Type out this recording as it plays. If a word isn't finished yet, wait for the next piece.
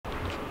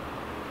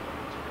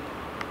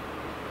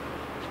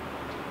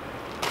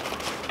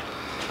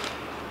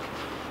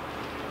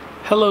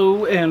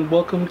Hello and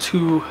welcome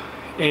to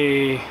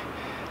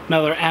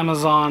another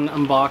Amazon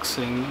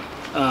unboxing.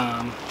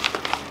 I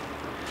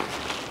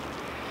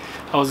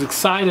was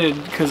excited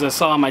because I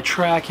saw on my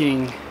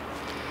tracking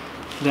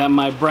that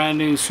my brand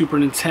new Super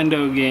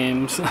Nintendo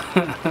games,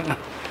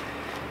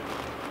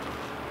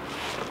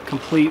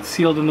 complete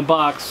sealed in the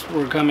box,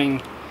 were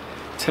coming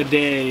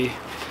today.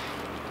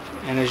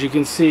 And as you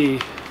can see,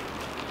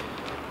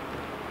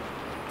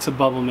 it's a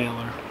bubble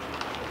mailer.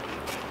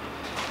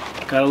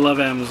 Gotta love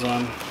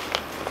Amazon.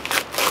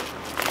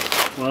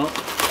 Well,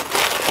 let's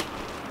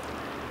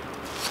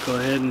go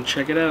ahead and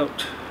check it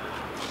out.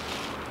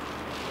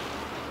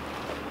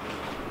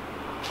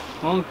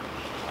 Well,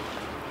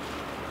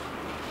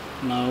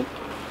 nope.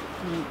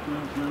 Nope.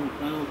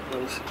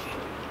 Let's see.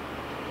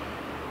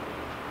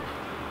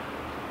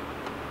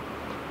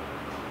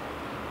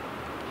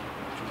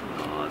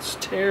 Oh, it's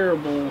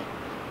terrible.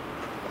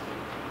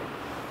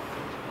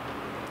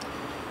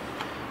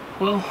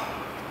 Well,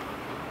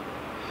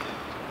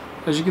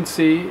 as you can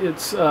see,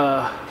 it's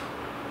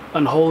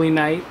Unholy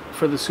Night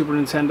for the Super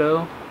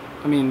Nintendo.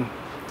 I mean,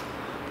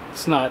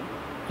 it's not,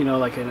 you know,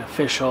 like an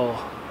official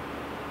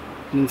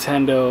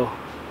Nintendo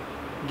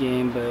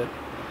game, but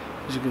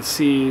as you can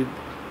see,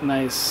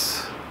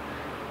 nice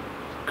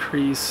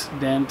crease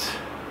dent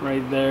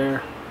right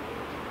there.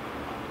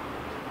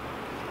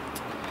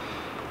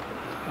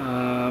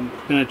 I'm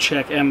gonna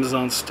check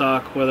Amazon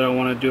stock whether I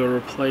want to do a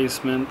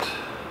replacement,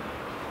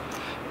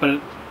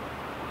 but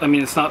I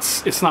mean, it's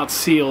not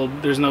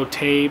sealed. There's no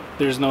tape.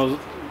 There's no,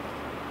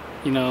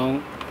 you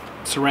know,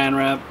 saran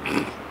wrap.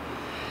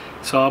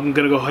 So I'm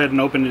gonna go ahead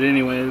and open it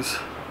anyways.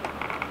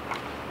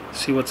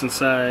 See what's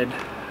inside.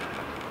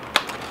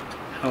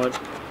 How it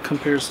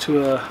compares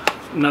to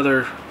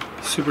another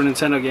Super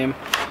Nintendo game.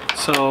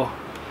 So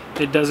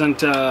it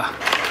doesn't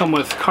come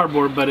with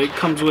cardboard, but it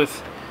comes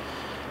with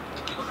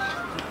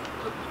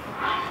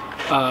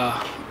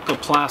the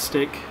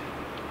plastic.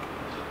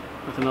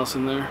 Nothing else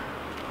in there.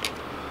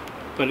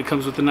 But it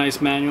comes with a nice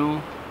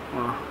manual,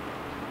 or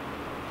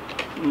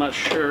I'm not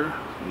sure.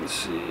 Let me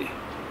see.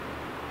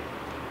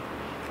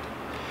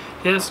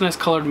 Yeah, it's a nice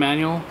colored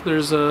manual.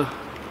 There's a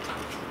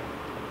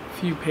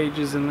few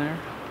pages in there.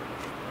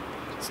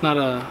 It's not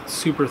a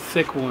super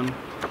thick one,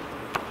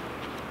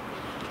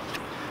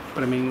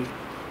 but I mean,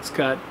 it's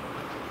got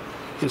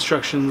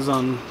instructions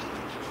on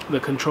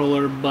the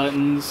controller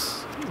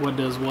buttons, what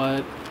does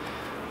what.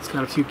 It's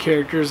got a few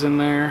characters in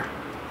there.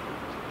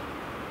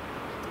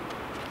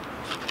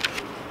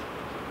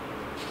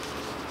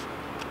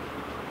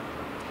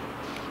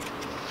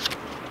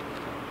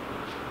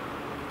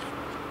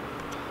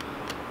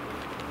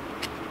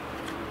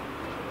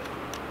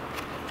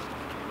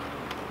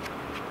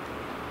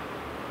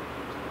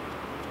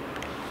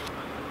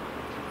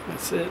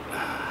 That's it.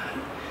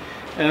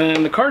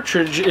 And the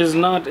cartridge is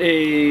not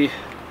a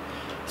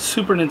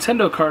Super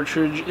Nintendo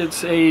cartridge,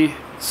 it's a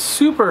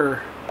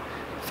Super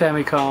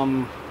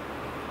Famicom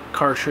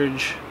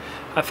cartridge.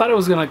 I thought it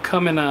was gonna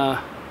come in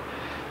a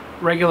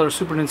regular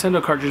Super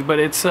Nintendo cartridge, but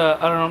it's I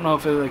don't know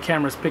if the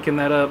camera's picking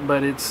that up,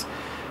 but it's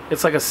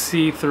like a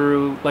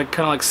see-through, like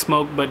kind of like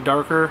smoke but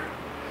darker.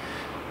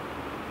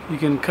 You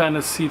can kind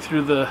of see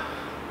through the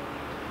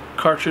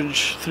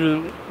cartridge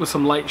through with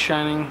some light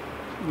shining.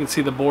 You can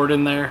see the board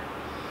in there.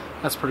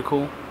 That's pretty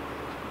cool.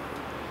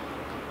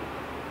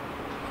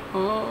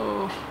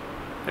 Oh,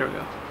 there we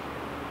go.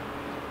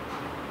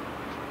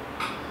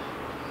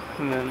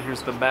 And then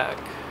here's the back.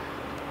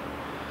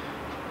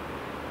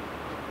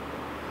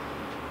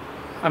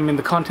 I mean,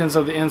 the contents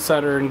of the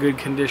inside are in good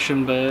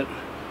condition, but a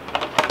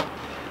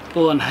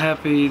little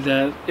unhappy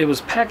that it was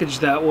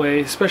packaged that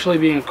way, especially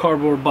being a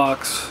cardboard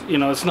box. You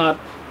know, it's not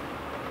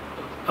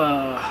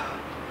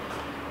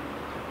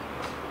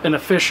an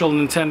official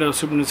Nintendo,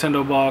 Super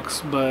Nintendo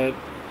box, but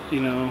you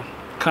know,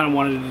 kind of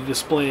wanted to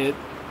display it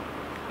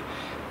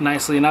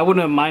nicely. And I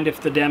wouldn't have minded if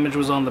the damage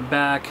was on the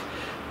back.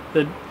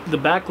 The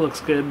back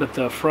looks good, but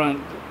the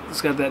front,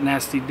 it's got that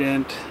nasty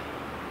dent.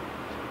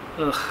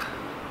 Ugh,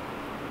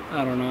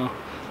 I don't know.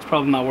 It's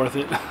probably not worth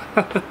it.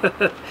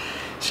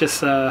 It's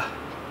just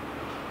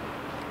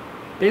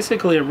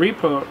basically a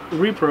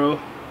repro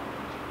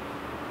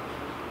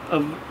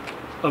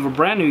of a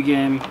brand new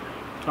game.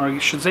 Or I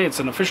should say it's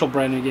an official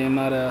brand new game,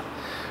 not a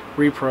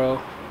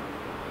repro.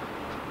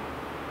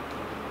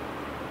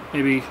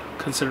 Maybe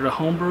considered a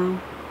homebrew.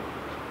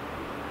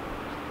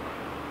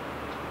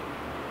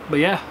 But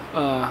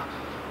yeah,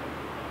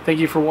 thank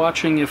you for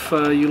watching. If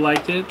you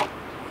liked it,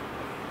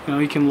 you know,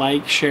 you can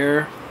like,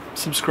 share,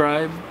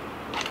 subscribe.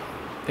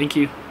 Thank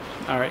you.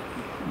 Alright,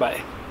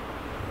 bye.